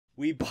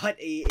We bought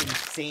a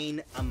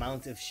insane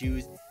amount of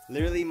shoes.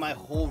 Literally my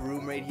whole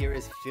room right here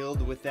is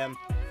filled with them.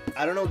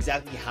 I don't know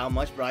exactly how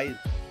much, but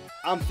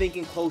I'm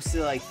thinking close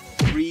to like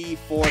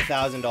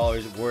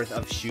 $3,000-$4,000 worth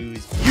of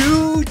shoes.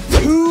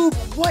 YouTube,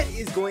 what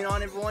is going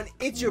on, everyone?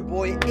 It's your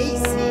boy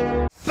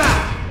AC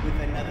back with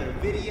another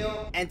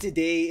video, and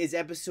today is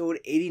episode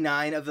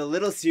 89 of the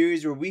little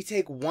series where we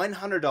take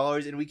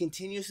 $100 and we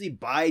continuously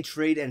buy,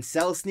 trade, and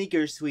sell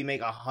sneakers so we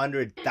make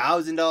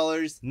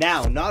 $100,000.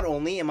 Now, not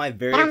only am I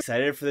very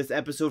excited for this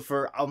episode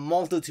for a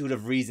multitude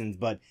of reasons,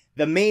 but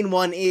the main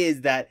one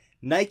is that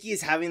Nike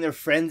is having their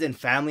friends and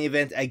family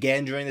event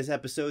again during this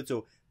episode,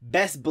 so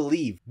best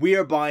believe we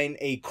are buying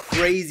a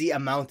crazy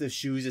amount of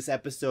shoes this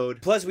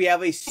episode. Plus, we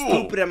have a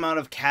stupid amount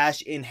of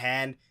cash in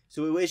hand,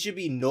 so it should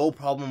be no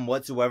problem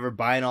whatsoever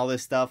buying all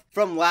this stuff.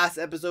 From last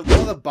episode,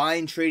 all the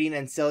buying, trading,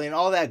 and selling,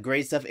 all that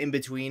great stuff in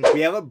between,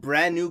 we have a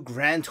brand new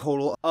grand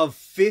total of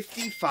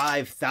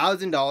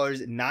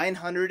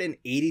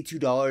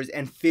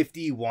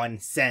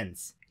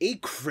 $55,982.51. A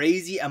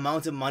crazy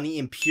amount of money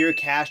in pure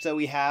cash that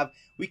we have.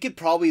 We could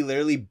probably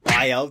literally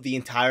buy out the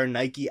entire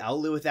Nike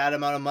outlet with that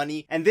amount of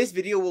money. And this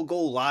video will go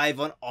live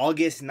on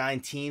August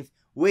 19th,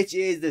 which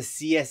is the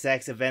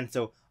CSX event.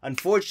 So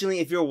unfortunately,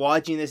 if you're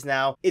watching this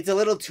now, it's a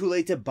little too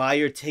late to buy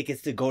your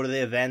tickets to go to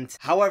the event.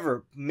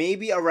 However,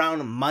 maybe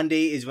around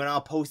Monday is when I'll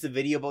post a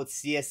video about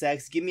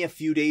CSX. Give me a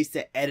few days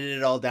to edit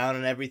it all down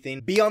and everything.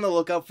 Be on the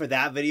lookout for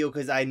that video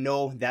because I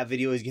know that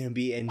video is going to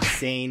be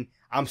insane.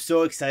 I'm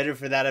so excited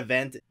for that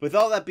event. With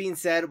all that being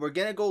said, we're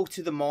going to go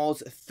to the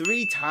malls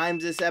 3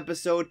 times this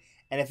episode.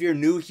 And if you're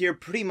new here,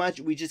 pretty much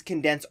we just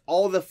condense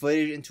all the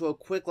footage into a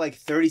quick like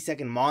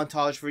 30-second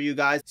montage for you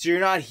guys. So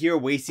you're not here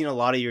wasting a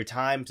lot of your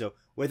time. So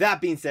with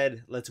that being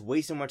said, let's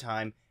waste some more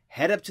time,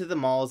 head up to the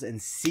malls and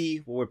see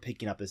what we're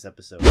picking up this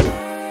episode.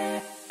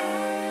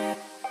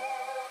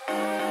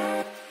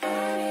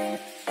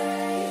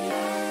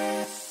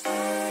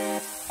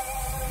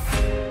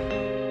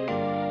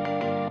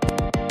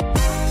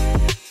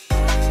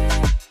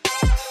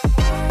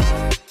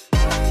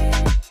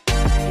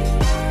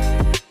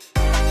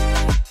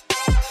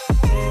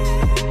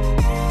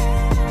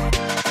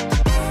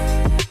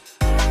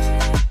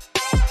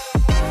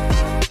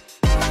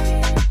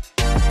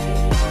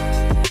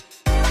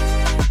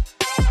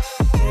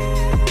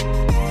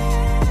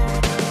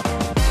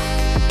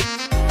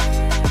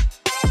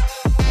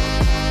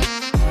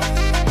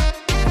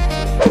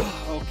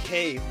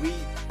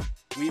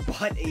 We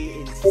bought a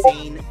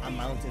insane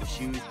amount of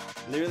shoes.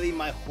 Literally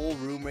my whole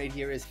room right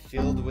here is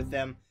filled with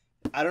them.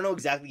 I don't know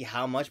exactly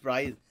how much,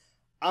 but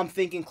I'm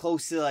thinking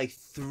close to like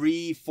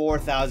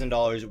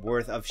 $3,000-$4,000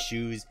 worth of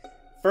shoes.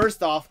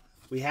 First off,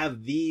 we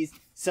have these,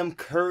 some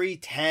Curry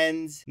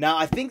 10s. Now,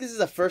 I think this is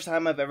the first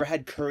time I've ever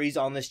had Currys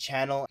on this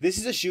channel. This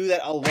is a shoe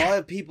that a lot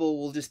of people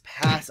will just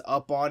pass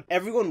up on.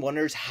 Everyone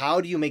wonders, how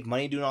do you make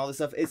money doing all this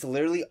stuff? It's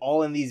literally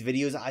all in these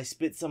videos. I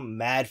spit some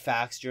mad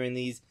facts during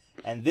these,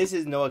 and this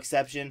is no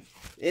exception.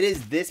 It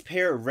is this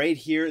pair right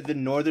here, the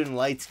Northern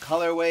Lights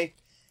colorway.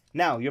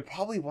 Now, you're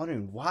probably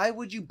wondering, why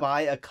would you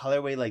buy a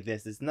colorway like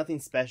this? It's nothing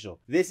special.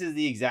 This is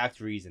the exact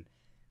reason.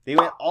 They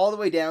went all the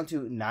way down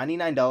to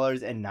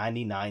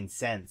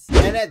 $99.99.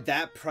 And at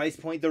that price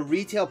point, the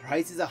retail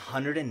price is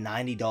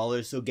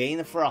 $190. So getting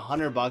them for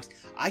 $100,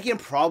 I can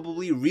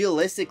probably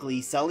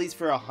realistically sell these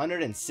for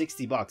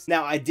 $160.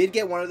 Now, I did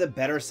get one of the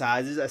better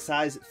sizes, a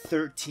size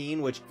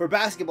 13, which for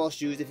basketball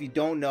shoes, if you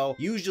don't know,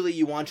 usually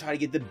you want to try to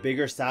get the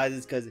bigger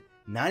sizes because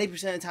 90% of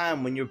the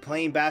time when you're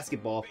playing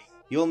basketball,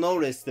 you'll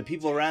notice the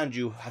people around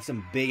you have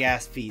some big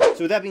ass feet.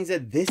 So with that being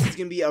said, this is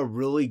gonna be a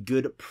really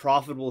good,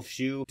 profitable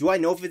shoe. Do I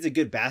know if it's a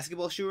good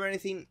basketball shoe or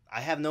anything?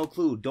 I have no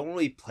clue. Don't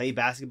really play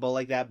basketball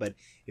like that, but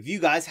if you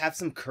guys have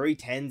some Curry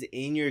 10s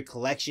in your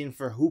collection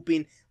for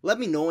hooping, let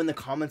me know in the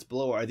comments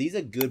below. Are these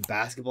a good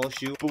basketball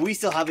shoe? But we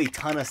still have a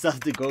ton of stuff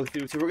to go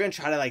through, so we're gonna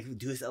try to like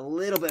do this a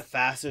little bit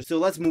faster. So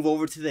let's move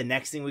over to the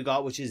next thing we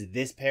got, which is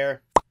this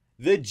pair.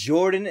 The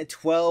Jordan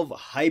 12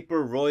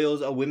 Hyper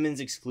Royals, a women's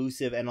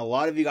exclusive, and a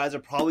lot of you guys are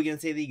probably going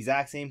to say the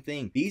exact same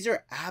thing. These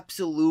are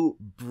absolute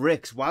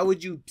bricks. Why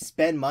would you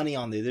spend money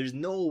on these? There's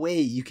no way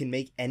you can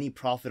make any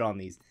profit on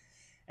these.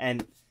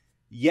 And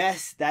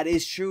yes, that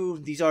is true.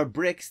 These are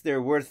bricks.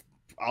 They're worth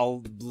a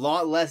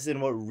lot less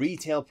than what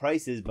retail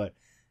price is, but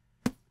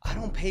I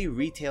don't pay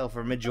retail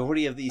for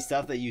majority of these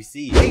stuff that you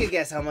see. Take a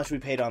guess how much we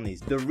paid on these.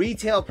 The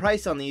retail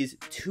price on these,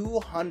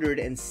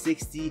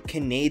 260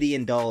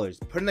 Canadian dollars.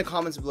 Put in the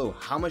comments below,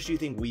 how much do you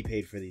think we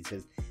paid for these?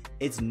 Because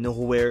it's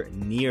nowhere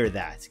near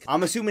that.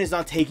 I'm assuming it's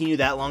not taking you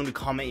that long to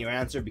comment your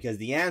answer, because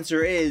the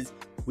answer is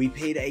we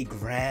paid a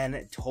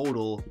grand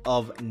total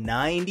of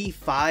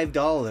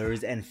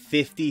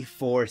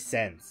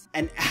 $95.54.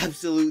 An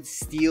absolute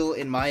steal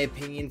in my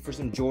opinion for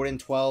some Jordan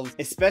 12s,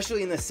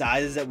 especially in the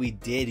sizes that we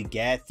did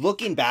get.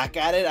 Looking back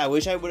at it, I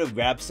wish I would have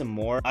grabbed some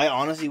more. I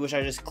honestly wish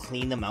I just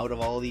cleaned them out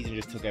of all of these and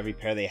just took every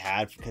pair they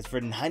had, because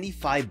for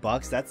 95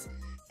 bucks, that's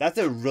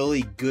a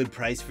really good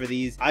price for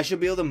these. I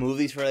should be able to move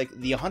these for like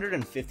the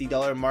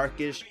 $150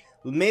 markish.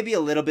 maybe a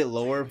little bit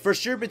lower, for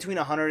sure between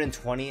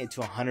 $120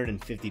 to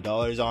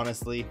 $150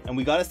 honestly. And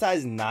we got a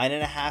size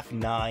 9.5,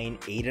 9,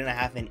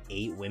 8.5, and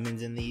 8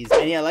 women's in these.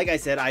 And yeah, like I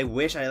said, I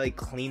wish I like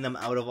cleaned them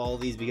out of all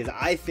of these, because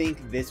I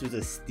think this was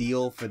a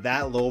steal for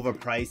that low of a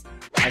price.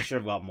 I should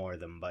have got more of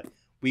them, but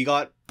we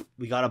got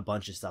a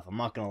bunch of stuff. I'm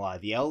not gonna lie,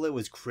 the outlet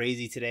was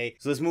crazy today.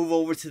 So let's move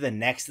over to the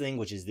next thing,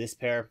 which is this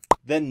pair,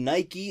 the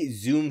Nike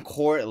Zoom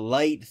Core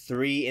Light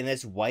 3 in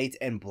this white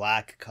and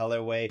black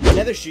colorway.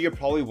 Another shoe you're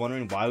probably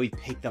wondering why we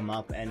picked them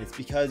up, and it's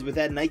because with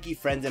that Nike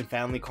Friends and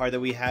Family card that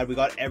we had, we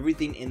got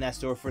everything in that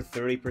store for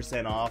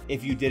 30% off.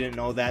 If you didn't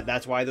know that,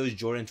 that's why those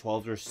Jordan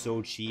 12s are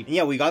so cheap. And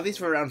yeah, we got these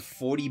for around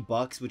 40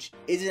 bucks, which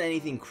isn't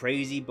anything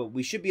crazy, but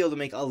we should be able to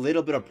make a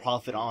little bit of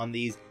profit on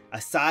these. A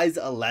size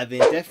 11,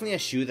 definitely a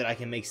shoe that I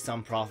can make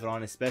some profit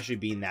on, especially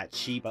being that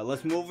cheap. But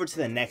let's move over to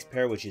the next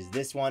pair, which is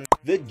this one,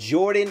 the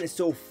Jordan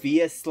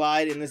Sophia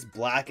Slide in this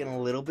black and a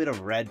little bit of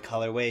red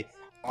colorway.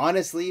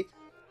 Honestly,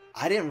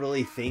 I didn't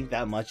really think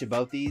that much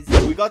about these.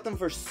 We got them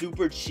for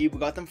super cheap. We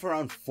got them for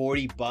around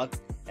 40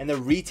 bucks. And the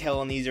retail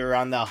on these are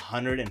around the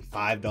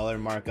 $105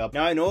 markup.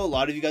 Now I know a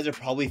lot of you guys are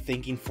probably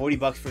thinking 40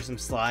 bucks for some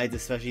slides,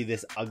 especially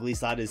this ugly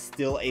slide, is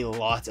still a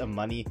lot of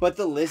money. But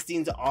the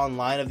listings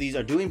online of these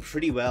are doing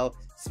pretty well,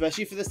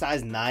 especially for the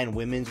size 9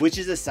 women's, which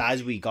is the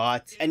size we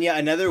got. And yeah,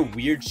 another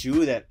weird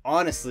shoe that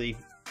honestly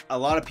a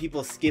lot of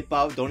people skip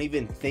out, don't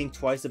even think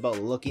twice about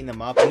looking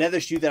them up. Another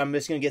shoe that I'm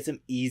just gonna get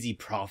some easy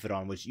profit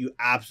on, which you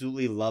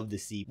absolutely love to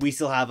see. We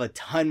still have a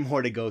ton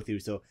more to go through,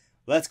 so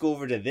let's go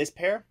over to this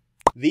pair.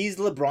 These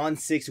LeBron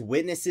 6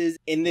 Witnesses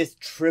in this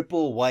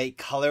triple white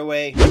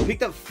colorway. We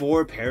picked up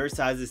 4 pair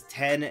sizes,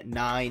 10,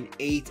 9,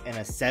 8, and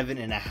a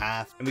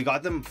 7.5. And we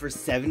got them for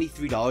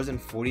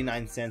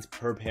 $73.49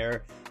 per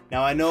pair.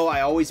 Now I know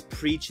I always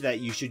preach that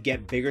you should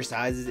get bigger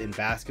sizes in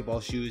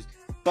basketball shoes,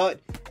 but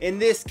in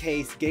this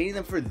case, getting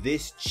them for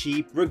this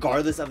cheap,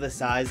 regardless of the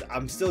size,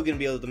 I'm still gonna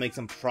be able to make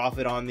some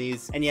profit on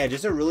these. And yeah,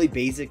 just a really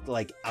basic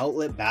like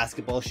outlet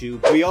basketball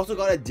shoe. We also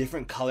got a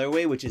different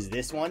colorway, which is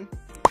this one.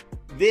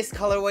 This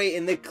colorway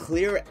in the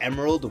clear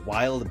emerald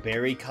wild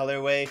berry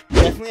colorway.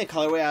 Definitely a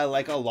colorway I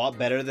like a lot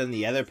better than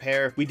the other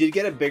pair. We did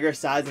get a bigger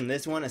size in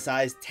this one, a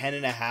size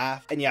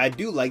 10.5. And yeah, I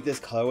do like this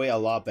colorway a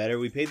lot better.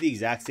 We paid the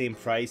exact same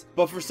price,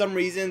 but for some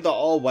reason, the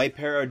all white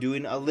pair are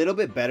doing a little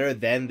bit better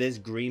than this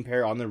green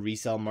pair on the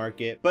resale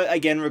market. But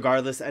again,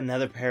 regardless,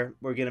 another pair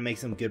we're gonna make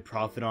some good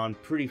profit on,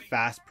 pretty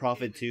fast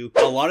profit too.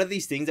 A lot of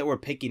these things that we're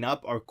picking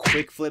up are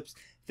quick flips,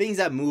 things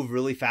that move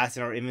really fast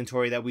in our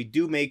inventory that we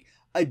do make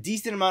a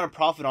decent amount of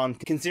profit on,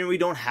 considering we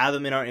don't have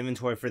them in our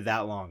inventory for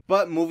that long.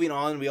 But moving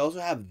on, we also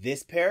have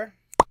this pair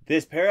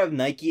of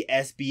Nike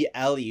SB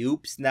Alley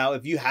Oops. Now,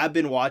 if you have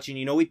been watching,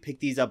 you know we picked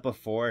these up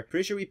before.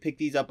 Pretty sure we picked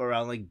these up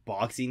around like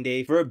Boxing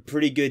Day for a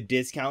pretty good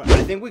discount.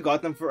 I think we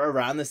got them for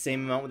around the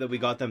same amount that we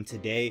got them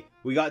today.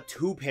 We got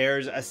 2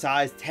 pairs, a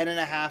size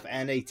 10.5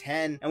 and a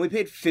 10, and we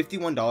paid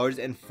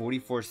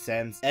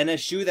 $51.44, and a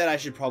shoe that I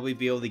should probably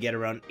be able to get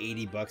around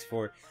 80 bucks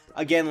for.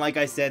 Again, like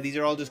I said, these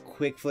are all just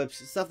quick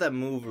flips, stuff that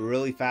move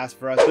really fast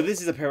for us. But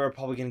this is a pair we're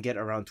probably gonna get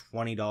around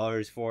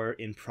 $20 for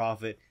in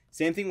profit.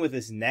 Same thing with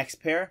this next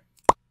pair.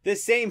 The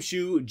same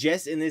shoe,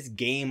 just in this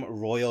game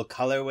royal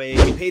colorway.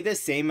 We paid the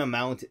same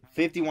amount,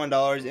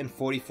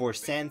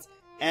 $51.44.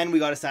 And we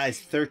got a size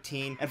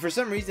 13, and for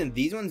some reason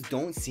these ones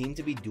don't seem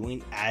to be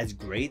doing as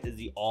great as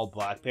the all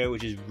black pair,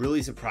 which is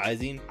really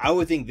surprising. I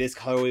would think this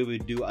colorway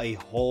would do a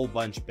whole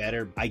bunch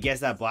better. I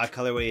guess that black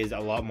colorway is a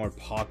lot more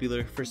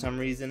popular for some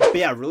reason. But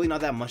yeah, really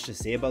not that much to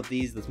say about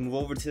these. Let's move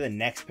over to the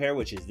next pair,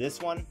 which is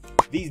this one.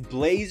 These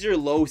Blazer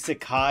Low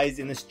Sakai's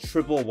in this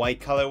triple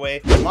white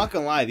colorway. I'm not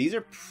gonna lie, these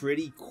are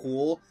pretty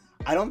cool.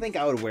 I don't think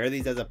I would wear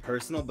these as a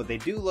personal, but they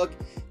do look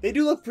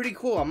pretty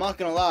cool, I'm not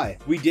gonna lie.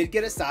 We did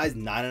get a size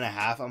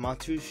 9.5. I'm not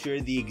too sure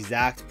the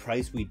exact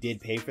price we did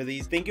pay for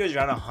these. I think it was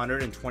around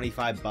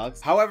 125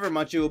 bucks. However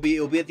much it'll be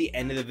at the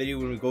end of the video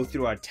when we go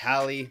through our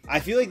tally. I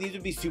feel like these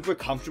would be super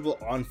comfortable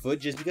on foot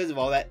just because of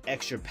all that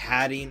extra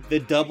padding, the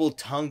double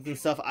tongues and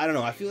stuff. I don't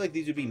know, I feel like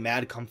these would be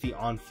mad comfy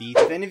on feet.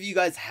 If any of you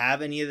guys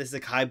have any of the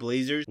Sakai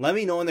Blazers, let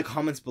me know in the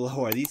comments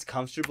below, are these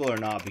comfortable or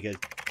not? Because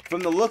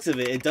from the looks of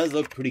it, it does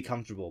look pretty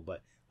comfortable.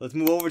 But let's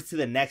move over to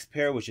the next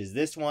pair, which is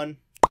this one.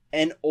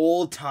 An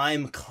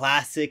old-time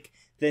classic,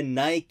 the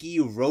Nike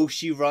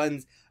Roshe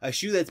Runs, a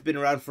shoe that's been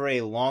around for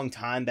a long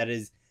time, that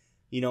is,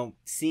 you know,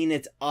 seen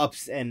its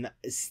ups and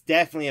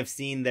definitely have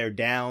seen their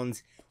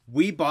downs.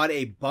 We bought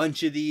a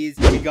bunch of these.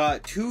 We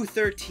got 2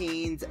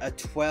 13s, a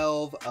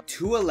 12,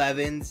 2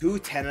 11s, 2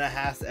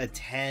 10.5s, a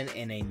 10,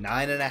 and a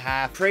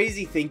 9.5.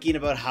 Crazy thinking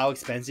about how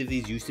expensive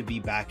these used to be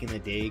back in the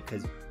day,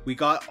 because we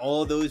got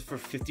all of those for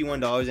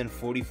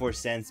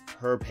 $51.44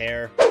 per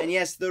pair. And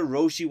yes, the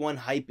Roshe one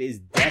hype is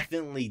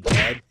definitely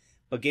dead,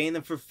 but getting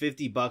them for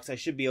 50 bucks, I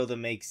should be able to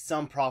make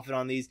some profit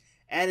on these.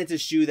 And it's a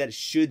shoe that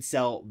should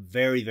sell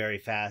very, very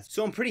fast.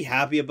 So I'm pretty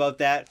happy about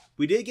that.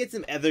 We did get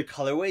some other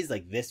colorways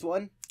like this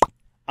one.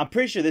 I'm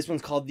pretty sure this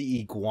one's called the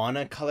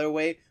Iguana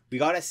colorway. We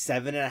got a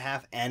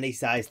 7.5 and a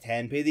size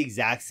 10, paid the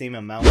exact same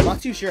amount. I'm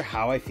not too sure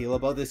how I feel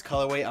about this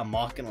colorway, I'm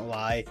not gonna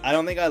lie. I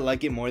don't think I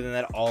like it more than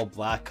that all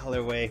black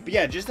colorway. But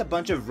yeah, just a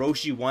bunch of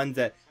Roshi ones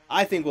that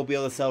I think we'll be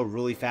able to sell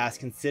really fast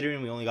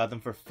considering we only got them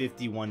for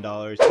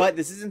 $51. But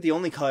this isn't the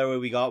only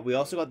colorway we got. We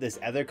also got this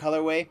other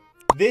colorway,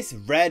 this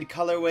red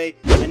colorway,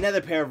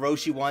 another pair of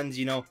Roshi ones.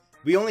 You know,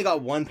 we only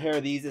got one pair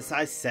of these, a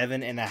size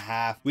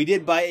 7.5. We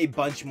did buy a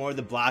bunch more of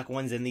the black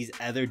ones and these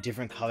other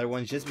different color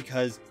ones just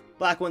because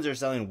black ones are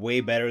selling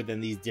way better than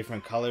these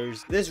different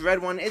colors. This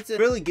red one, it's a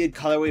really good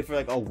colorway for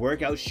like a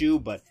workout shoe,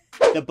 but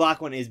the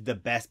black one is the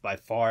best by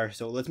far.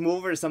 So let's move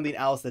over to something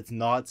else that's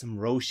not some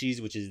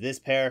Roshis, which is this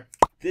pair.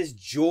 This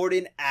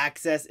Jordan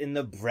Access in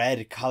the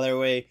bread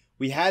colorway.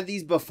 We had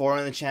these before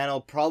on the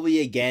channel, probably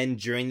again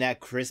during that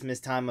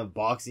Christmas time of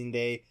Boxing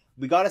Day.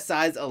 We got a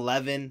size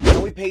 11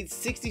 and we paid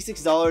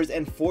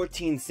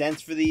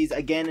 $66.14 for these.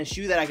 Again, a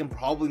shoe that I can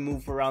probably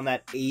move for around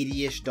that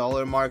 $80-ish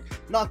mark,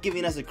 not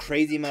giving us a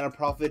crazy amount of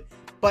profit,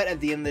 but at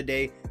the end of the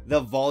day,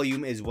 the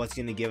volume is what's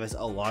going to give us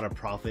a lot of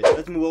profit.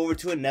 Let's move over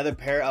to another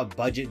pair of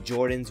budget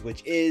Jordans,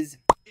 which is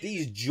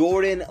these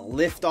Jordan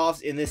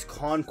Liftoffs in this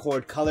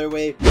Concord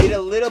colorway. Paid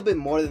a little bit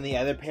more than the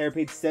other pair,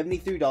 paid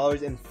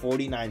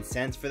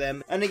 $73.49 for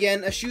them. And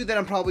again, a shoe that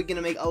I'm probably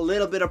gonna make a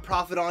little bit of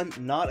profit on,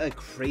 not a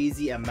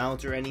crazy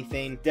amount or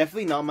anything.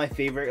 Definitely not my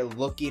favorite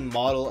looking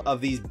model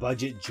of these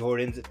budget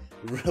Jordans.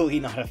 Really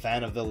not a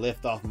fan of the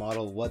Liftoff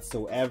model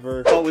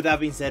whatsoever. But with that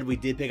being said, we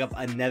did pick up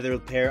another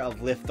pair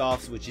of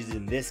Liftoffs, which is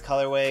in this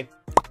colorway.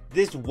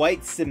 This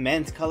white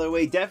cement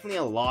colorway, definitely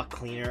a lot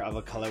cleaner of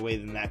a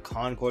colorway than that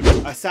Concord.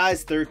 A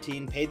size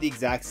 13, paid the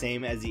exact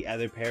same as the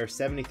other pair,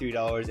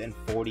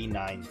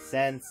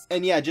 $73.49.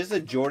 And yeah, just a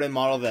Jordan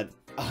model that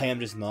I am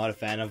just not a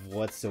fan of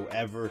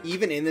whatsoever.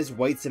 Even in this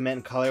white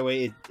cement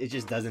colorway, it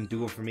just doesn't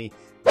do it for me.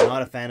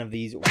 Not a fan of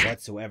these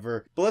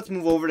whatsoever. But let's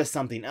move over to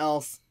something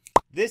else.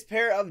 This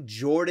pair of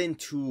Jordan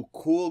 2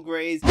 Cool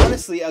Grays.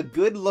 Honestly, a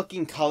good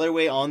looking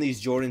colorway on these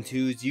Jordan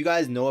 2s. You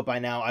guys know it by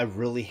now. I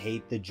really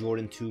hate the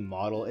Jordan 2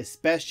 model,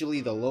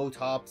 especially the low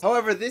tops.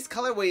 However, this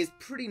colorway is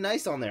pretty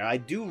nice on there. I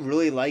do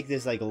really like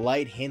this like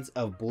light hints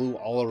of blue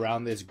all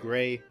around this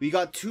gray. We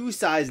got two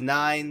size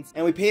 9s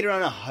and we paid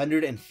around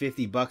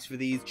 150 bucks for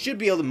these. Should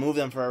be able to move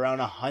them for around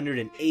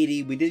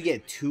 180. We did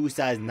get two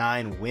size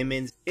 9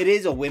 women's. It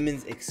is a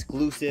women's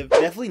exclusive.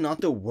 Definitely not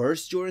the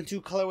worst Jordan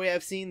 2 colorway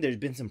I've seen. There's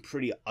been some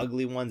pretty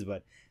ugly ones,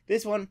 but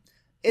this one,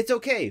 it's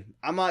okay.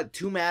 I'm not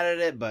too mad at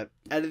it, but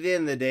at the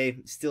end of the day,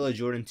 still a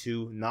Jordan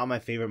 2, not my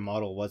favorite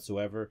model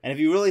whatsoever. And if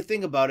you really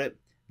think about it,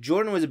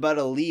 Jordan was about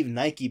to leave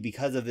Nike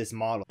because of this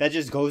model. That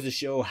just goes to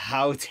show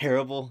how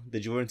terrible the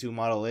Jordan 2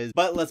 model is.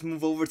 But let's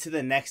move over to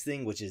the next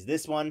thing, which is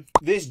this one.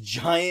 This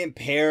giant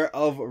pair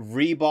of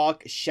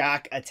Reebok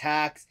Shaq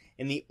Attacks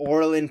in the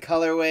Orland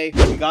colorway.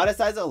 We got a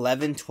size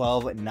 11,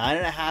 12,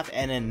 9.5,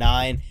 and a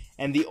 9.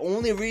 And the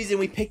only reason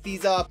we picked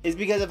these up is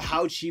because of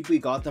how cheap we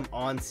got them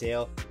on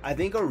sale. I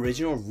think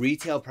original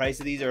retail price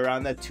of these are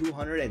around that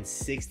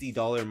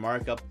 $260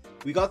 markup.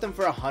 We got them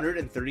for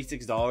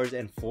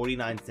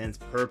 $136.49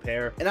 per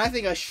pair. And I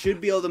think I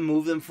should be able to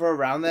move them for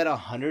around that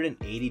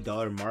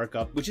 $180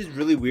 markup, which is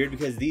really weird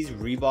because these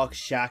Reebok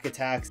Shaq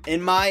Attacks,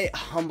 in my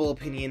humble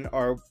opinion,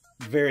 are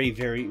very,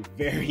 very,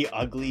 very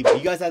ugly.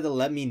 You guys have to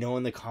let me know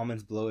in the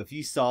comments below if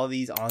you saw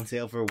these on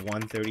sale for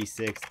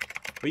 $136.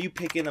 Were you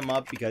picking them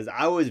up? Because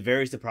I was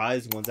very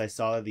surprised once I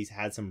saw that these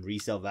had some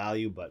resale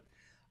value. But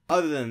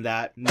other than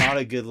that, not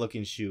a good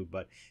looking shoe.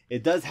 But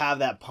it does have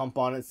that pump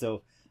on it,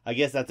 so I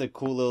guess that's a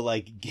cool little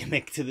like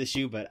gimmick to the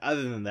shoe. But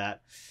other than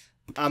that,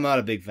 I'm not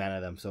a big fan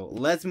of them. So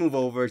let's move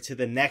over to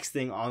the next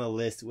thing on the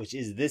list, which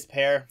is this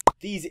pair.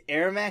 These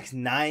Air Max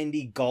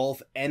 90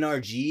 Golf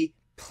NRG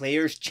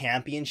Players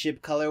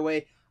Championship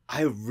colorway.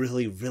 I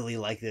really, really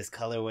like this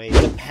colorway.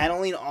 The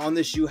paneling on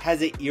the shoe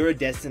has an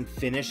iridescent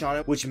finish on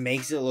it, which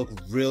makes it look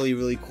really,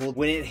 really cool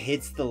when it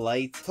hits the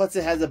light. Plus,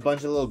 it has a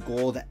bunch of little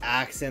gold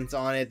accents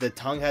on it. The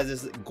tongue has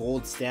this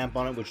gold stamp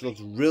on it, which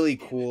looks really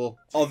cool.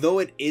 Although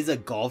it is a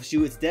golf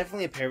shoe, it's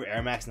definitely a pair of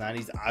Air Max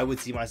 90s I would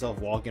see myself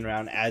walking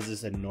around as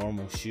just a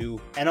normal shoe.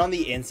 And on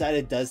the inside,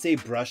 it does say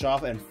brush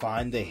off and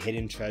find the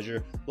hidden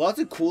treasure. Lots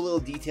of cool little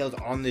details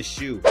on this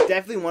shoe.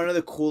 Definitely one of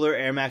the cooler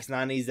Air Max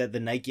 90s that the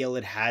Nike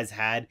outlet has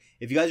had.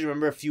 If you guys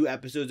remember a few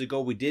episodes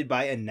ago, we did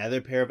buy another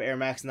pair of Air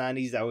Max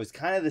 90s that was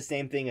kind of the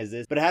same thing as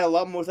this, but it had a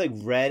lot more like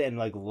red and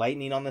like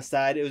lightning on the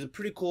side. It was a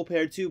pretty cool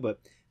pair too, but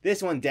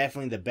this one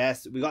definitely the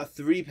best. We got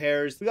 3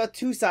 pairs. We got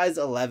 2 size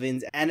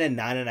 11s and a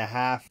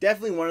 9.5.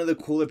 Definitely one of the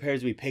cooler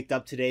pairs we picked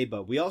up today,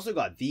 but we also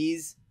got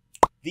these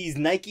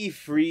Nike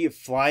Free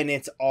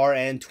Flyknits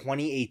RN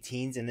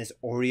 2018s in this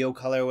Oreo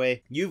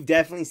colorway. You've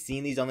definitely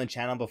seen these on the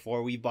channel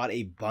before. We bought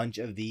a bunch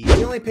of these.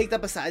 We only picked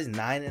up a size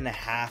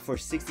 9.5 for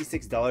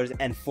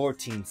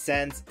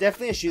 $66.14.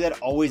 Definitely a shoe that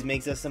always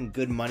makes us some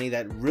good money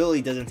that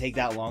really doesn't take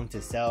that long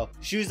to sell.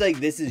 Shoes like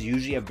this is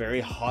usually a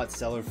very hot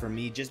seller for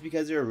me just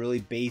because they're a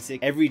really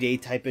basic, everyday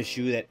type of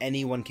shoe that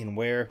anyone can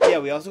wear. Yeah,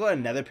 we also got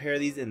another pair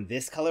of these in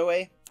this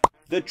colorway.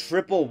 the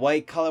triple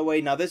white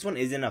colorway. Now this one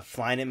isn't a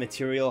Flyknit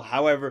material,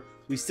 however,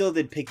 we still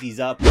did pick these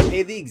up. We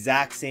paid the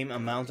exact same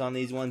amount on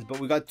these ones, but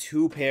we got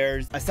 2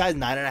 pairs, a size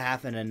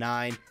 9.5 and a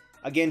 9.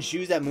 Again,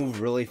 shoes that move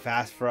really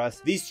fast for us.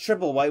 These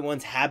triple white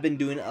ones have been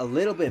doing a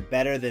little bit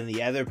better than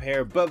the other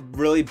pair, but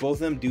really both of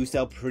them do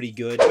sell pretty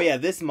good. But yeah,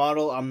 this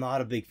model, I'm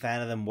not a big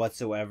fan of them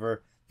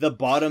whatsoever. The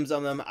bottoms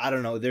on them, I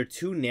don't know, they're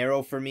too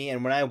narrow for me,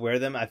 and when I wear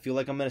them, I feel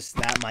like I'm gonna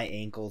snap my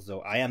ankles. So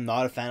I am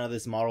not a fan of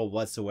this model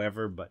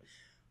whatsoever, but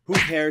who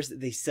cares?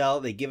 They sell,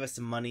 they give us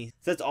some money.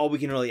 So that's all we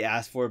can really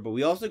ask for. But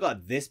we also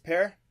got this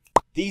pair.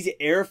 These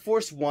Air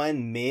Force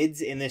One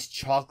mids in this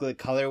chocolate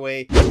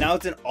colorway. Now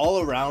it's an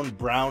all-around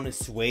brown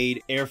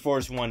suede Air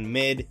Force One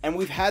mid, and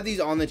we've had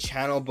these on the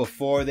channel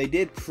before. They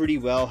did pretty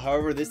well.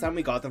 However, this time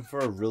we got them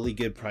for a really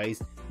good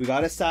price. We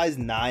got a size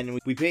 9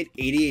 and we paid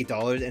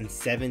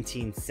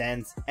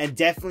 $88.17, and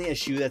definitely a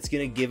shoe that's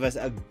gonna give us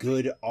a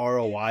good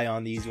ROI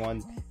on these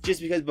ones, just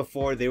because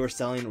before they were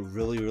selling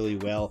really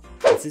well,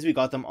 and since we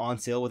got them on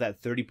sale with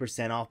that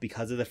 30% off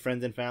because of the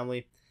friends and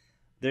family,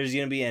 there's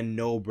going to be a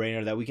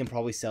no-brainer that we can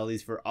probably sell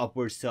these for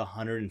upwards to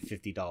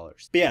 $150. But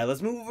yeah,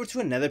 let's move over to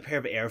another pair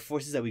of Air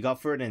Forces that we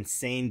got for an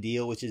insane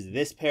deal, which is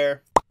this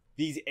pair.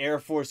 These Air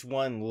Force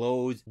One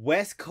lows,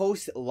 West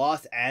Coast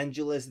Los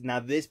Angeles. Now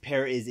this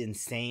pair is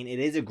insane. It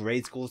is a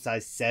grade school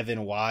size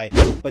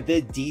 7Y, but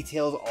the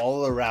details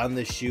all around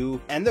the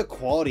shoe and the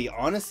quality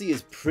honestly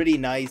is pretty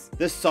nice.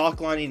 The sock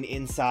lining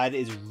inside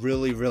is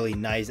really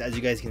nice. As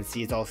you guys can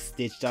see, it's all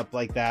stitched up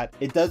like that.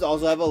 It does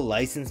also have a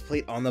license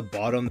plate on the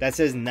bottom that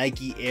says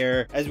Nike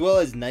Air as well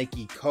as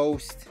Nike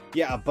Coast.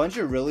 Yeah, a bunch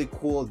of really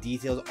cool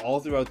details all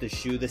throughout the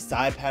shoe. The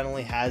side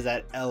paneling has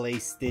that LA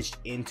stitched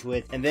into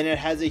it, and then it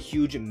has a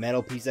huge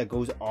metal piece that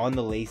goes on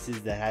the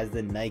laces that has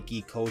the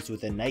Nike Coast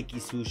with a Nike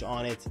swoosh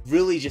on it.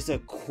 Really just a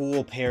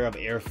cool pair of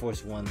Air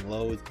Force One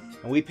lows,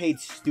 and we paid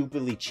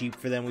stupidly cheap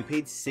for them. We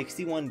paid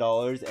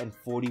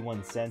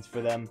 $61.41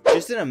 for them.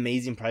 Just an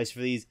amazing price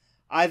for these.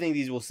 I think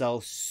these will sell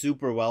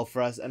super well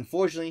for us.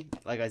 Unfortunately,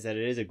 like I said,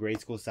 it is a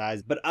grade school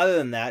size, but other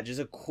than that, just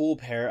a cool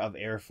pair of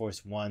Air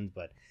Force Ones.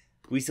 But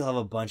we still have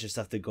a bunch of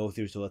stuff to go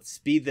through, so let's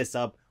speed this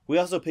up. We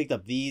also picked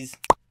up this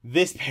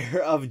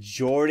pair of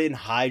Jordan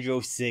Hydro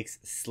 6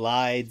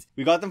 slides.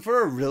 We got them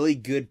for a really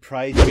good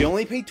price. We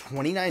only paid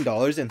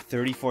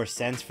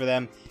 $29.34 for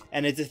them,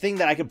 and it's a thing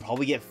that I could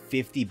probably get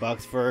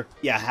 $50 for.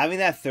 Yeah, having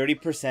that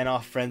 30%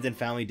 off friends and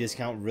family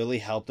discount really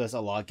helped us a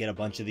lot get a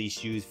bunch of these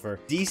shoes for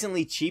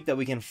decently cheap that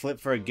we can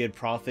flip for a good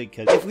profit,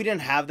 because if we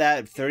didn't have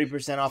that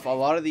 30% off, a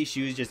lot of these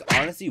shoes just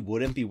honestly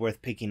wouldn't be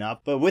worth picking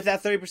up. But with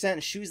that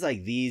 30%, shoes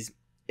like these,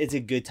 it's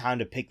a good time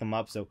to pick them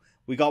up. So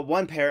we got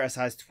one pair, a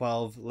size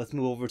 12. Let's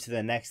move over to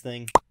the next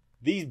thing.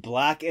 These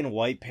black and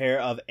white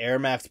pair of Air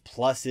Max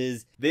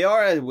Pluses. They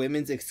are a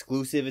women's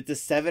exclusive. It's a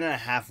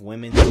 7.5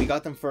 women's. We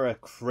got them for a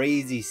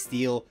crazy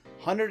steal.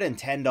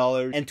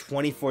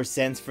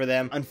 $110.24 for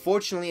them.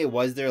 Unfortunately, it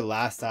was their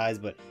last size,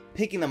 but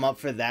picking them up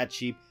for that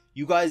cheap.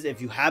 You guys,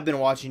 if you have been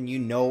watching, you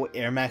know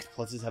Air Max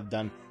Pluses have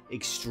done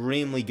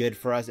extremely good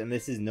for us, and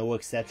this is no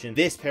exception.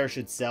 This pair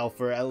should sell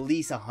for at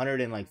least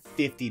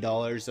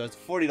 $150, so it's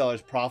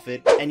 $40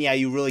 profit, and yeah,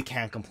 you really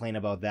can't complain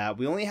about that.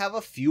 We only have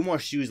a few more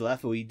shoes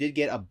left, but we did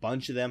get a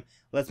bunch of them.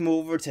 Let's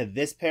move over to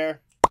this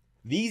pair.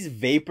 These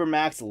Vapor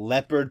Max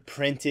leopard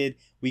printed.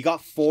 We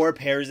got 4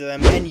 pairs of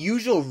them, and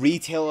usual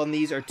retail on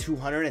these are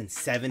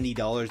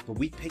 $270, but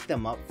we picked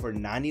them up for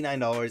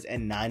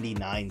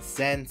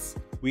 $99.99.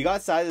 We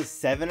got sizes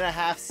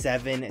 7.5,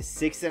 7,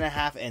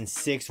 6.5, and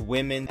 6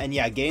 women. And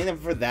yeah, getting them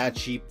for that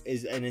cheap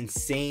is an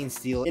insane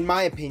steal. In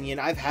my opinion,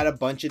 I've had a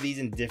bunch of these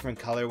in different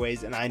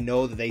colorways, and I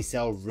know that they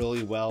sell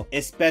really well,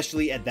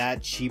 especially at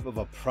that cheap of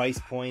a price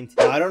point.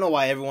 Now, I don't know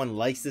why everyone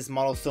likes this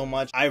model so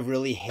much. I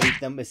really hate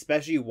them,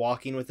 especially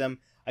walking with them.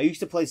 I used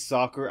to play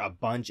soccer a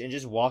bunch, and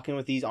just walking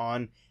with these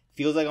on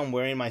feels like I'm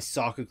wearing my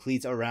soccer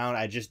cleats around.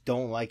 I just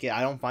don't like it. I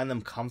don't find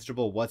them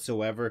comfortable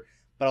whatsoever.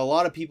 But a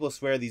lot of people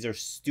swear these are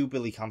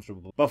stupidly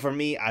comfortable. But for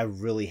me, I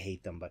really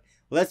hate them. But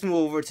let's move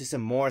over to some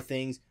more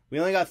things. We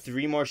only got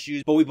 3 more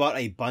shoes, but we bought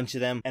a bunch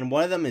of them. And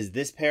one of them is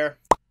this pair.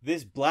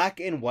 This black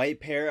and white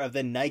pair of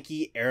the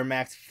Nike Air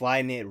Max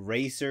Flyknit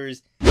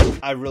Racers.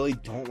 I really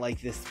don't like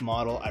this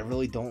model. I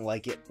really don't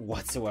like it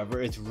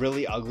whatsoever. It's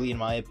really ugly in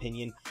my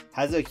opinion.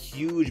 Has a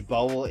huge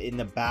bubble in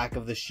the back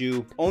of the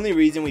shoe. Only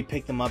reason we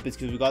picked them up is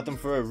because we got them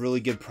for a really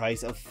good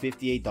price of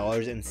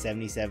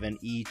 $58.77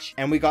 each.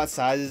 And we got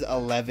sizes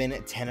 11,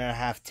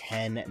 10.5,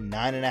 10,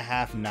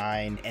 9.5,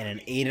 9, and an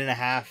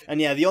 8.5. And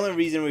yeah, the only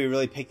reason we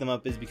really picked them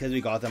up is because we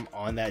got them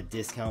on that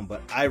discount,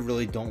 but I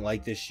really don't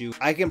like this shoe.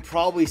 I can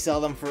probably sell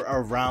them for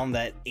around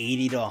that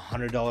 $80 to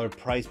 $100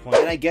 price point.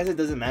 And I guess it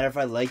doesn't matter if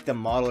I like the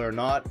model or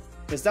not,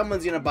 because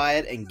someone's gonna buy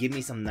it and give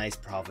me some nice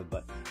profit.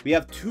 But we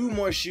have 2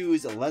 more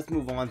shoes. Let's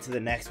move on to the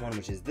next one,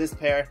 which is this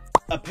pair.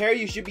 A pair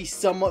you should be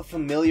somewhat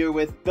familiar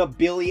with, the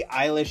Billie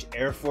Eilish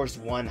Air Force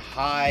 1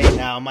 High.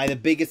 Now, am I the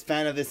biggest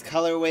fan of this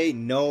colorway?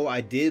 No,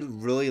 I did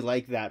really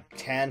like that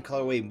tan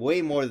colorway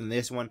way more than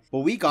this one, but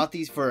we got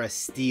these for a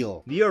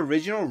steal. The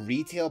original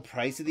retail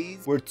price of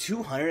these were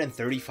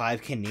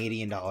 235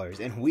 Canadian dollars,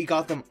 and we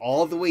got them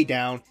all the way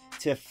down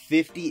to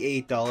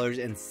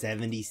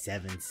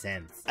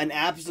 $58.77. An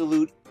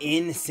absolute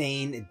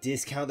insane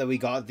discount that we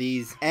got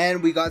these,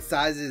 and we got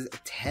sizes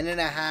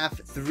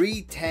 10.5,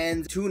 3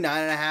 10s, 2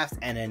 9.5s,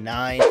 and a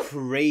 9.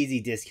 Crazy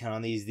discount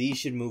on these. These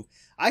should move.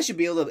 I should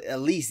be able to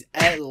at least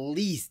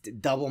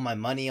double my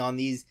money on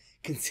these,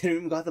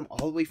 considering we got them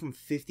all the way from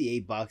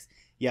 58 bucks.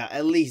 Yeah,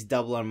 at least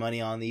double our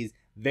money on these.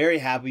 Very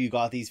happy you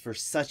got these for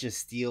such a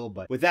steal.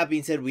 But with that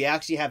being said, we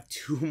actually have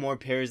 2 more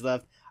pairs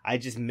left. I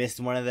just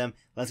missed one of them.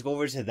 Let's go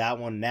over to that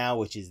one now,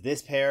 which is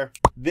this pair.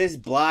 This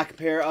black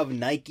pair of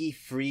Nike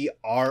Free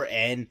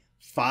RN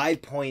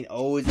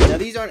 5.0s. Now,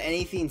 these aren't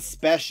anything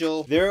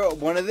special. They're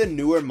one of the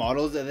newer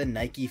models of the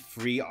Nike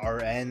Free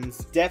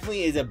RNs.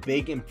 Definitely is a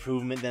big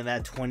improvement than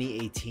that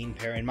 2018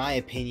 pair, in my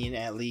opinion,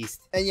 at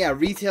least. And yeah,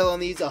 retail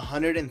on these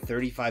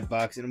 135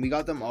 bucks, and we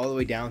got them all the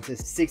way down to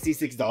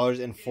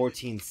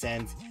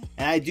 $66.14.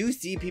 And I do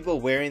see people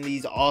wearing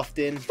these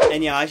often.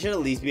 And yeah, I should at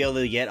least be able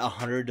to get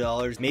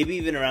 $100, maybe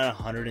even around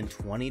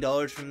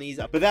 $120 from these.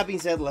 But that being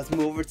said, let's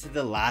move over to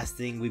the last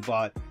thing we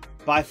bought.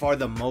 By far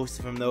the most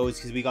from those,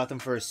 because we got them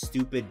for a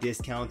stupid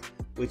discount,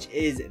 which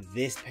is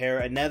this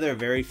pair. Another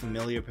very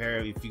familiar pair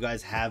if you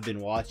guys have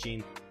been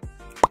watching.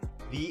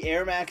 The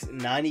Air Max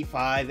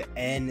 95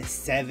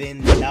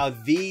 N7. Now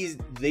these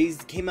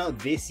came out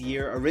this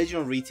year.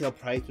 Original retail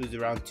price was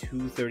around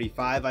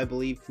 $235, I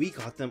believe. We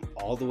got them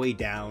all the way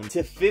down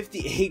to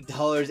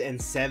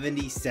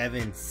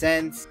 $58.77.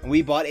 And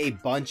we bought a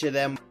bunch of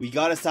them. We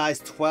got a size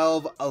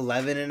 12,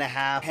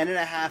 11.5,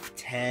 10.5,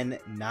 10,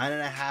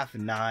 9.5,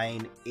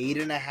 9,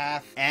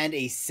 8.5, and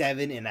a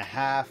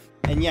 7.5.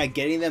 And yeah,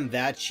 getting them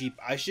that cheap,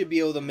 I should be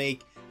able to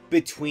make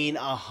between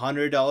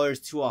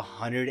 $100 to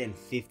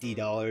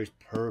 $150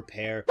 per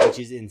pair, which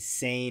is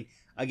insane.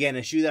 Again,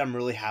 a shoe that I'm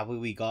really happy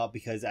we got,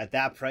 because at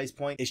that price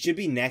point, it should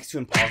be next to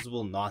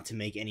impossible not to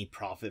make any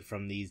profit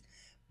from these.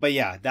 But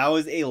yeah, that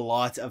was a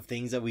lot of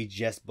things that we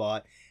just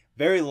bought.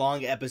 Very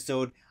long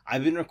episode.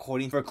 I've been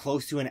recording for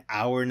close to an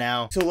hour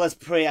now, so let's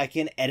pray I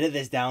can edit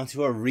this down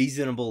to a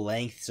reasonable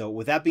length. So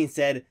with that being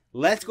said,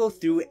 let's go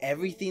through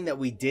everything that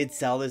we did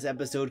sell this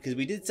episode, because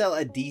we did sell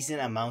a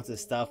decent amount of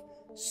stuff.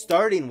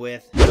 Starting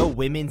with the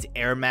women's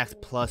Air Max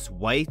Plus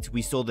White,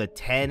 we sold a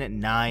 10,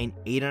 9,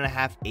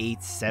 8.5,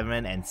 8,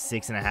 7, and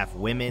 6.5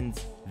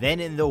 women's.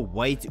 Then in the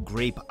white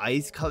grape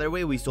ice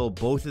colorway, we sold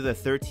both of the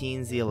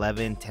 13s, the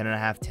 11,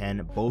 10.5,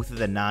 10, both of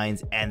the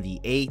 9s, and the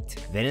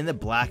 8. Then in the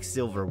black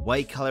silver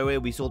white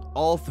colorway, we sold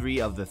all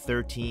 3 of the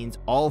 13s,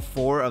 all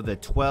 4 of the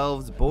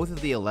 12s, both of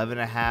the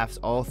 11.5s,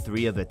 all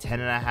 3 of the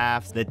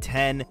 10.5s, the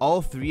 10,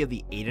 all 3 of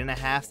the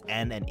 8.5s,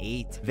 and an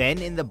 8. Then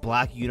in the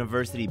black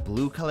university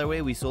blue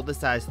colorway, we sold the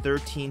size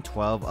 13,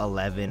 12,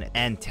 11,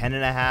 and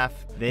 10.5.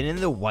 Then in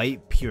the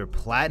white pure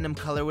platinum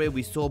colorway,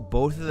 we sold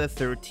both of the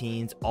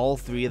 13s, all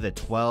 3 of the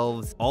 12s,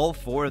 all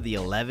 4 of the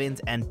 11s,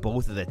 and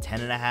both of the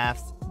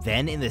 10.5s.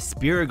 Then in the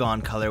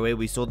Spiragon colorway,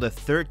 we sold the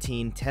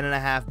 13,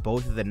 10.5,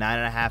 both of the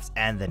 9.5s,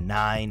 and the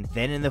 9.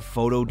 Then in the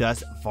Photo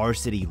Dust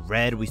Varsity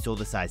Red, we sold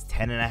the size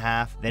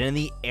 10.5. Then in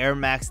the Air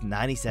Max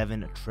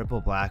 97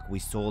 Triple Black, we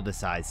sold the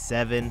size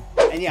 7.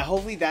 And yeah,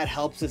 hopefully that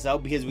helps us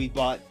out, because we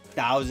bought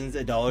thousands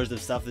of dollars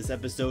of stuff this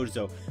episode.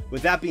 So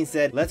with that being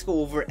said, let's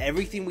go over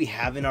everything we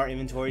have in our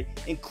inventory,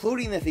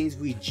 including the things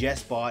we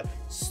just bought,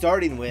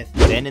 starting with,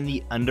 then in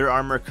the Under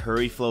Armour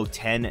Curry Flow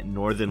 10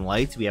 Northern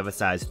Lights, we have a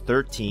size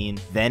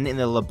 13. Then in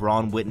the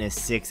LeBron Witness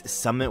 6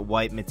 Summit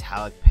White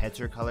Metallic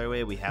Petter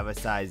colorway, we have a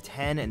size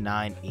 10,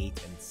 9,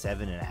 8, and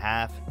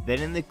 7.5.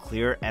 Then in the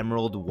Clear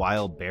Emerald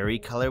Wild Berry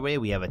colorway,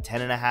 we have a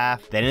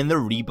 10.5. Then in the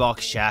Reebok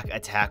Shaq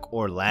Attack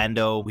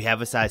Orlando, we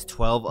have a size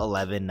 12,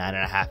 11,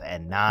 9.5,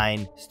 and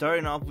 9.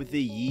 Starting off with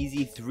the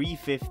Yeezy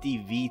 350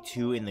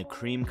 V2 in the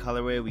cream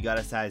colorway, we got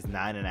a size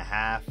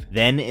 9.5.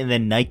 Then in the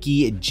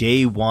Nike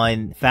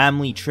J1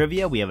 Family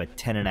Trivia, we have a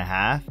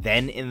 10.5.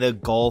 Then in the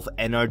Golf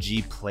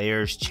NRG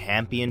Players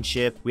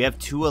Championship, we have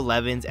 2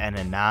 11s and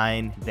a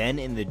 9. Then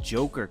in the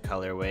Joker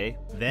colorway,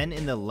 then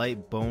in the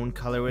Light Bone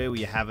colorway,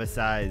 we have a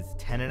size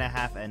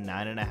 10.5 and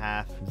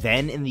 9.5.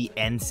 Then in the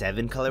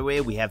N7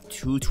 colorway, we have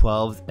 2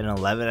 12s, an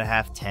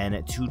 11.5,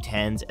 10, 2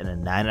 10s, and a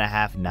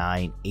 9.5,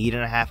 9,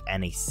 8.5,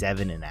 and a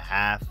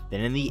 7.5.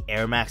 Then in the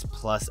Air Max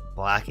Plus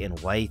Black and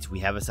White, we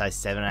have a size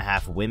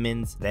 7.5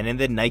 women's. Then in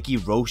the Nike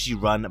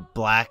Roshe Run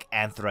Black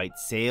Anthrite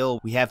Sale,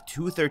 we have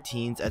 2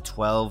 13s, a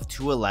 12,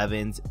 2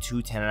 11s, 2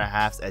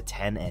 10.5s, a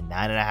 10, and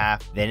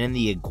 9.5. Then in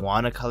the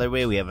Iguana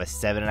colorway, we have a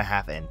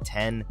 7.5 and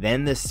 10.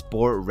 Then the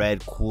Sport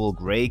Red Cool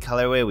Gray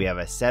colorway, we have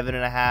a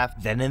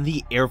 7.5. Then in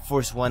the Air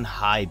Force 1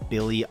 High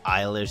Billie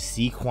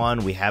Eilish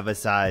Sequan, we have a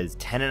size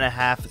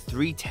 10.5,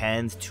 3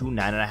 10s, 2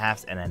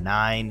 9.5s, and a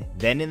 9.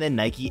 Then in the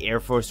Nike Air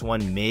Force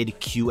 1 Mid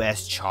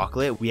QS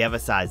Chocolate, we have a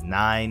size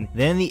 9.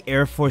 Then in the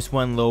Air Force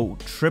One Low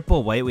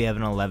Triple White, we have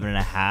an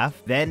 11.5.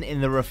 Then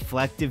in the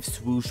Reflective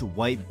Swoosh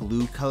White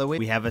Blue colorway,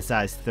 we have a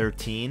size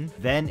 13.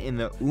 Then in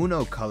the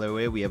Uno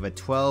colorway, we have a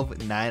 12,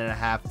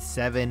 9.5,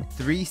 7,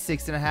 3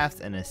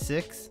 6.5s, and a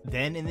 6.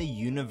 Then in the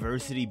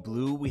University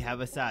Blue, we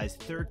have a size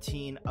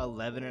 13,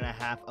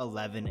 11.5,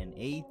 11, and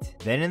 8.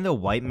 Then in the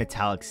White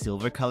Metallic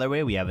Silver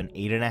colorway, we have an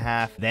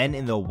 8.5. Then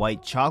in the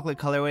White Chocolate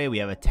colorway, we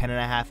have a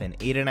 10.5 and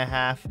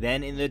 8.5.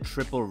 Then in the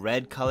Triple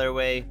Red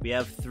colorway, we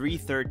have 3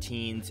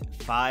 13s,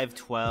 5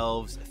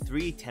 12s,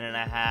 3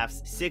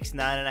 10.5s, 6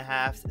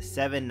 9.5s,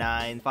 7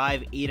 9s,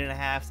 5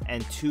 8.5s,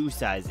 and 2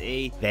 size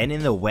 8. Then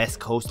in the West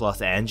Coast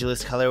Los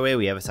Angeles colorway,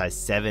 we have a size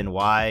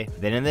 7Y.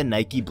 Then in the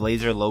Nike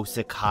Blazer Low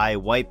Sakai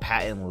White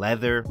Patent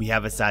Leather, we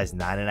have a size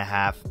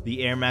 9.5.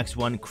 The Air Max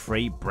 1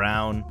 Crepe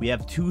Brown, we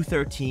have 2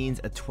 13s,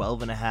 a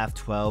 12.5,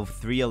 12,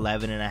 3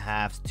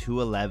 11.5s, 2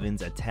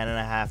 11s, a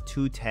 10.5,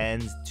 2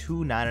 10s, 2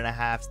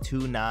 9.5s, 2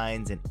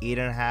 9s, an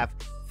 8.5,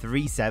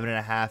 3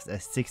 7.5s, a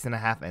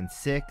 6.5, and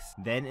 6.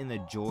 Then in the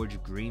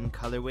George Green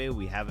colorway,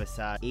 we have a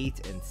size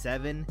 8 and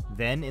 7.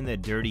 Then in the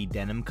Dirty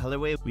Denim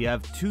colorway, we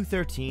have 2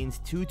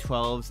 13s, 2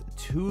 12s,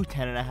 2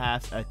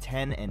 10.5s, a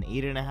 10 and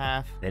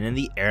 8.5. Then in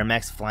the Air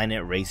Max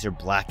Flyknit Racer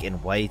Black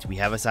and White, we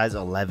have a size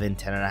 11,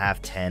 10.5,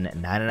 10,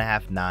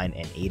 9.5, 9,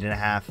 and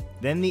 8.5.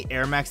 Then the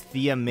Air Max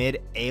Thea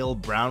Mid Ale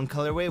Brown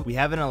colorway, we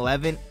have an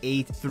 11,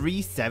 8,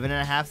 3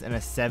 7.5s, and a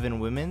 7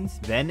 women's.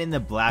 Then in the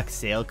Black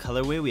Sail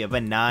colorway, we have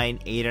a 9,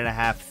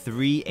 8.5,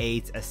 3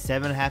 8s, a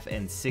 7.5,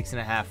 and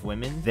 6.5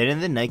 women. Then in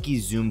the Nike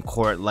Zoom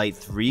Court Light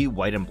 3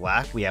 White and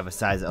Black, we have a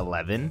size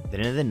 11. Then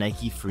in the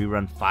Nike Free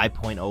Run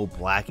 5.0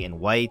 Black and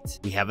White,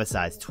 we have a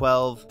size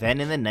 12. Then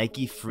in the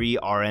Nike Free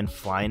RN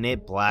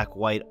Flyknit Black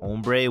White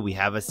Ombre, we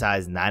have a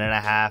size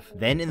 9.5.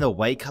 Then in the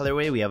white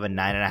colorway, we have a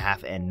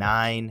 9.5 and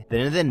 9.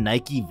 Then in the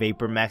Nike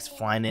Vapor Max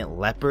Flyknit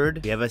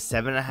Leopard, we have a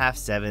 7.5,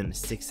 7,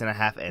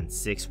 6.5, and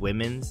 6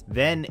 women's.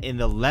 Then in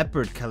the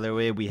Leopard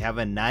colorway, we have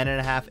a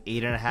 9.5,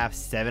 8.5,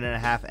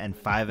 7.5, and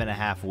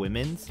 5.5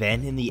 women's.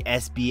 Then in the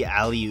SB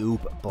Alley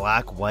Oop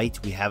Black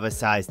White, we have a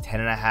size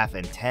 10.5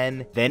 and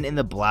 10. Then in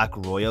the Black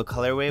Royal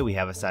colorway, we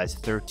have a size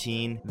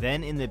 13.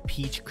 Then in the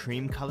Peach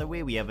Cream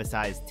colorway, we have a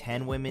size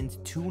 10 women's,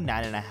 2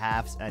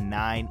 9.5s, a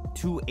 9,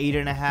 2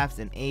 8.5s,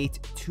 an 8,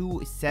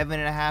 2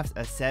 7.5s,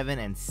 a 7,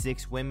 and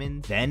 6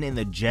 women's. Then in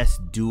the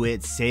Just Do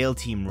It Sail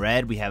Team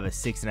Red, we have a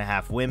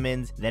 6.5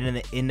 women's. Then in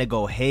the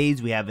Indigo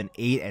Haze, we have an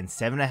 8 and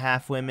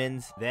 7.5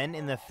 women's. Then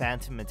in the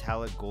Phantom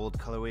Metallic Gold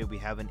colorway, we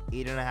have an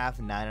 8.5,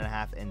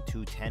 9.5, and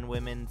 2 10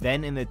 women.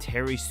 Then in the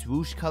Terry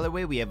Swoosh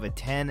colorway, we have a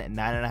 10,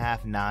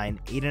 9.5, 9,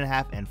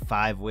 8.5, and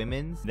 5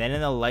 women. Then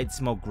in the Light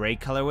Smoke Gray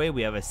colorway,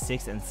 we have a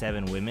 6 and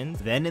 7 women.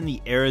 Then in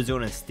the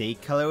Arizona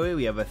State colorway,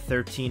 we have a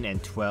 13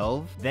 and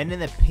 12. Then in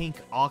the Pink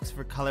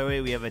Oxford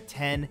colorway, we have a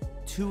 10,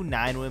 2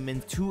 9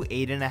 women, 2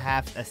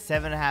 8.5, a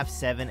 7.5,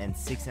 7, and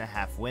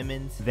 6.5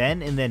 women's.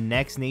 Then in the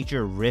Next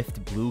Nature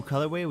Rift Blue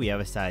colorway, we have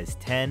a size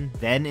 10.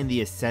 Then in the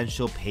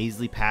Essential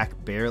Paisley Pack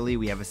Barely,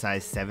 we have a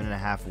size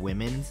 7.5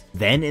 women's.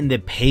 Then in the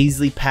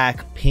Paisley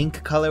Pack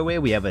Pink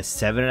colorway, we have a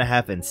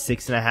 7.5 and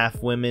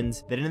 6.5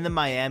 women's. Then in the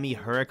Miami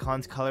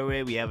Hurricanes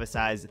colorway, we have a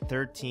size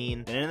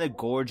 13. Then in the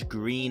Gorge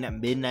Green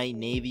Midnight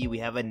Navy, we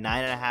have a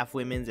 9.5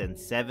 women's and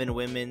 7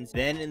 women's.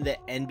 Then in the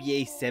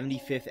NBA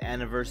 75th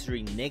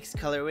Anniversary Knicks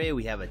colorway,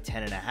 we have a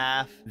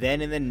 10.5.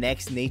 Then in the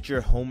Next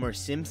Nature Homer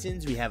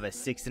Simpsons, we have a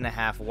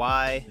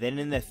 6.5Y. Then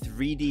in the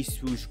 3D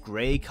Swoosh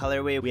Gray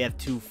colorway, we have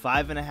 2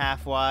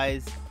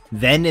 5.5Ys.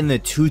 Then in the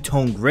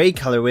two-tone gray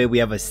colorway, we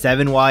have a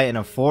 7Y and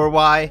a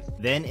 4Y.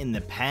 Then in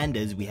the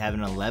pandas, we have an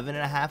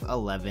 11.5,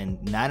 11,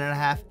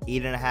 9.5,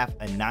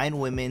 8.5, a 9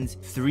 women's,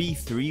 3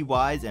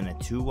 3Ys, and a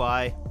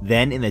 2Y.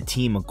 Then in the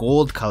team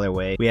gold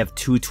colorway, we have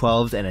 2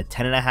 12s and a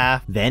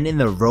 10.5. Then in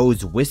the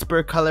rose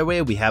whisper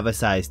colorway, we have a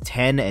size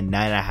 10 and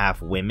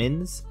 9.5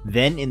 women's.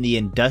 Then in the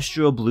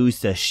industrial blue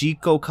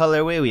sashiko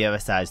colorway, we have a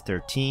size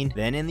 13.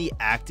 Then in the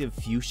active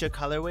fuchsia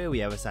colorway, we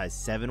have a size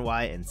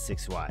 7Y and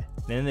 6Y.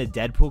 Then in the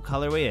Deadpool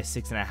colorway, a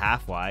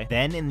 6.5Y.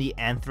 Then in the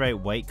Anthrite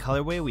White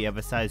colorway, we have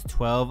a size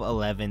 12,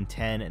 11,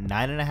 10,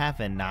 9.5,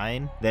 and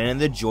 9. Then in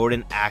the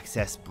Jordan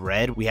Access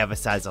Bread, we have a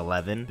size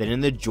 11. Then in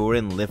the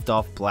Jordan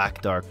Liftoff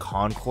Black Dark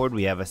Concord,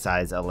 we have a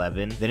size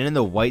 11. Then in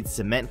the White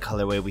Cement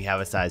colorway, we have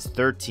a size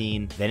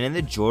 13. Then in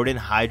the Jordan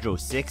Hydro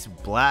 6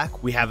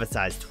 Black, we have a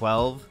size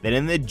 12. Then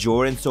in the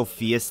Jordan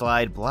Sophia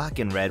Slide Black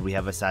and Red, we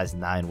have a size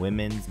 9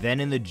 women's. Then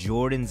in the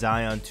Jordan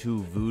Zion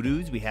 2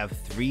 Voodoos, we have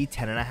 3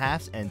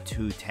 10.5s and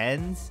 2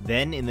 10s.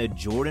 Then in the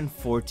Jordan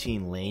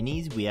 14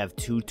 Lanies, we have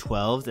 2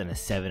 12s and a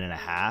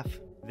 7.5.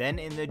 Then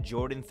in the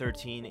Jordan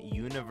 13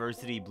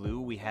 University Blue,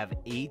 we have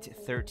 8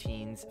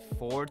 13s,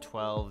 4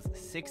 12s,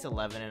 6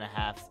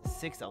 11.5s,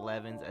 6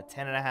 11s, a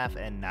 10.5,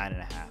 and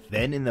 9.5.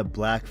 Then in the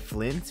black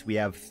Flint, we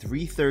have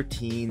 3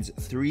 13s,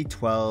 3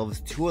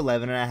 12s, 2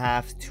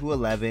 11.5s, 2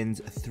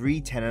 11s,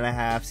 3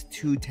 10.5s,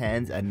 2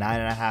 10s, a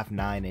 9.5,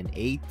 9, and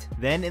 8.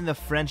 Then in the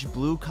French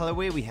Blue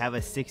colorway, we have a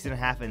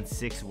 6.5 and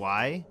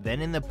 6Y.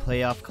 Then in the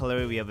playoff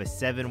colorway, we have a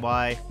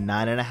 7Y,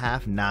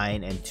 9.5,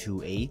 9, and 2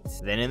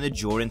 8s. Then in the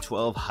Jordan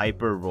 12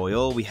 Hyper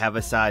Royal, we have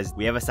a size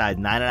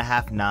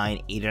 9.5,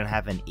 9,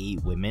 8.5, and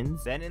 8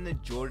 women's. Then in the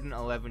Jordan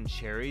 11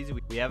 Cherries,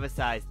 we have a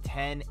size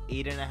 10,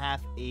 8.5,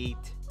 8,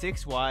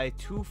 6Y,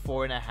 2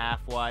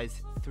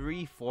 4.5Ys,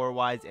 3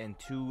 4Ys, and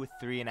 2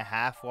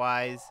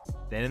 3.5Ys.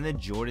 Then in the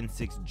Jordan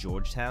 6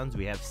 Georgetowns,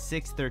 we have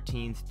 6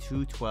 13s,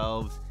 2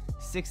 12s,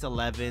 6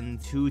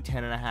 11s, 2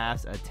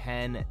 10.5s, a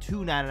 10, 2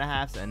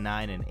 9.5s, a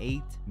 9, and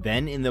 8.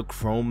 Then in the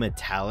Chrome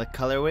Metallic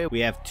colorway,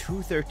 we have 2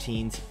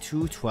 13s,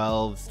 2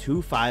 12s,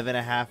 2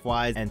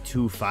 5.5Ys, and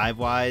 2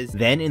 5Ys.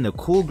 Then in the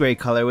Cool Gray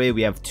colorway,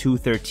 we have 2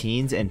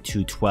 13s and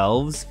 2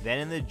 12s. Then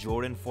in the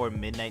Jordan 4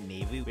 Midnight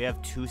Navy, we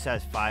have 2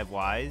 size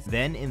 5Ys.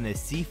 Then in the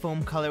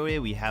Seafoam colorway,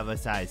 we have a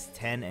size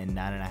 10 and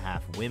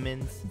 9.5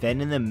 women's.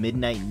 Then in the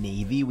Midnight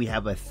Navy, we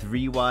have a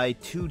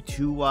 3Y, 2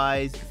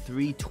 2Ys,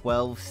 3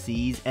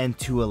 12Cs, and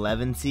 2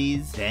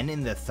 11Cs. Then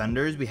in the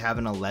Thunders, we have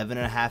an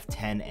 11.5,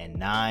 10, and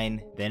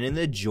 9. Then in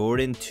the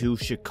Jordan 2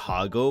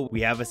 Chicago,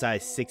 we have a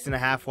size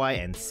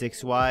 6.5Y and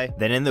 6Y.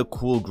 Then in the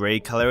Cool Gray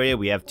colorway,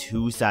 we have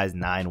 2 size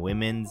 9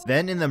 women's.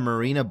 Then in the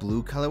Marina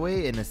Blue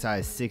colorway, in a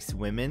size 6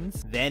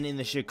 women's. Then in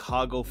the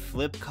Chicago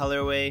Flip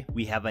colorway,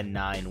 we have a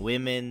 9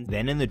 women's.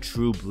 Then in the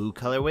True Blue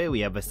colorway,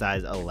 we have a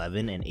size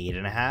 11 and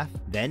 8.5.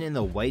 Then in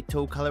the White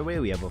Toe colorway,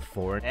 we have a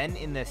 4. Then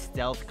in the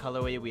Stealth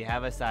colorway, we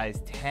have a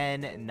size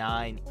 10,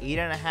 9,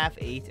 8.5,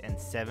 8, and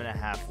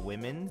 7.5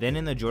 women. Then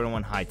in the Jordan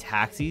 1 High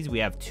Taxis, we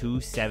have 2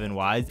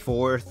 7Ys,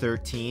 4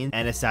 13,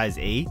 and a size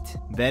 8.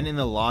 Then in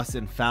the Lost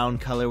and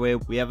Found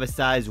colorway, we have a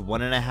size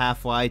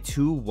 1.5Y,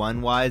 2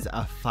 1Ys,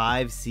 a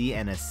 5C,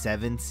 and a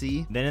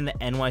 7C. Then in the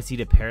NYC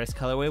to Paris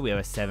colorway, we have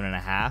a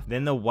 7.5.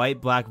 Then the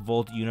White Black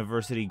Volt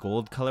University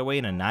Gold colorway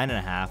and a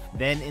 9.5.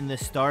 Then in the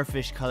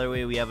Starfish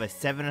colorway, we have a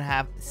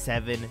 7.5,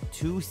 7,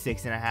 2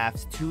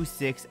 6.5s, 2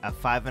 6, a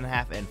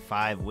 5.5, and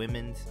 5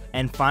 women's.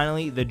 And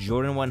finally, the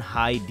Jordan 1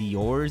 High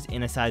Dior's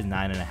in a size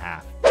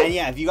 9.5. And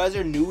yeah, if you guys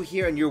are new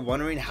here and you're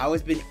wondering how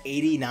it's been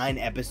 89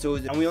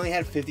 episodes and we only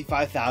had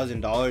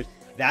 $55,000,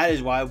 that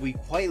is why we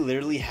quite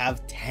literally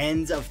have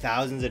tens of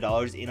thousands of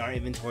dollars in our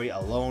inventory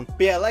alone.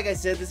 But yeah, like I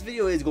said, this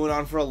video is going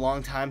on for a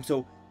long time,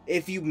 so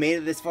if you made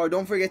it this far,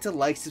 don't forget to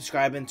like,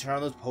 subscribe, and turn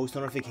on those post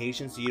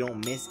notifications so you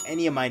don't miss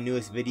any of my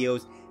newest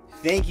videos.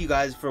 Thank you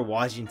guys for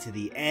watching to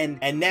the end.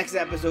 And next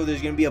episode,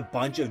 there's going to be a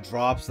bunch of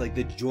drops like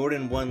the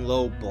Jordan 1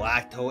 Low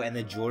Black Toe and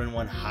the Jordan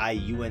 1 High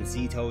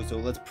UNC Toe. So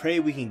let's pray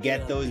we can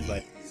get those,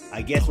 but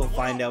I guess we'll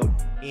find out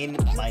in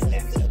my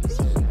next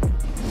episode.